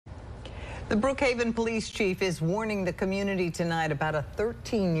The Brookhaven police chief is warning the community tonight about a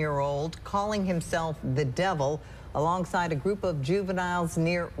 13-year-old calling himself the devil alongside a group of juveniles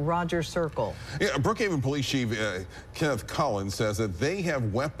near Rogers Circle. Yeah, Brookhaven police chief Kenneth Collins says that they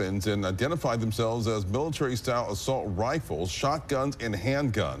have weapons and identified themselves as military-style assault rifles, shotguns, and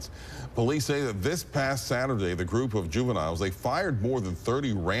handguns. Police say that this past Saturday, the group of juveniles, they fired more than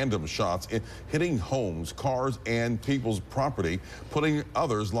 30 random shots, hitting homes, cars, and people's property, putting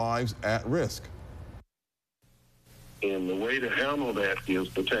others' lives at risk. And the way to handle that is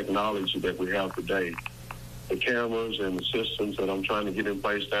the technology that we have today. The cameras and the systems that I'm trying to get in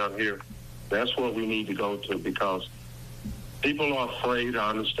place down here, that's what we need to go to, because people are afraid. I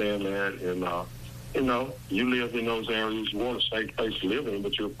understand that. And, you live in those areas, you want a safe place to live in,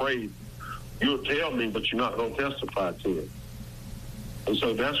 but you're afraid. You'll tell me, but you're not going to testify to it. And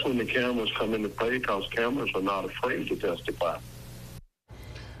so that's when the cameras come into play, because cameras are not afraid to testify.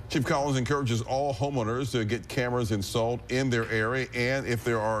 Chief Collins encourages all homeowners to get cameras installed in their area, and if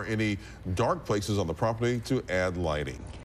there are any dark places on the property, to add lighting.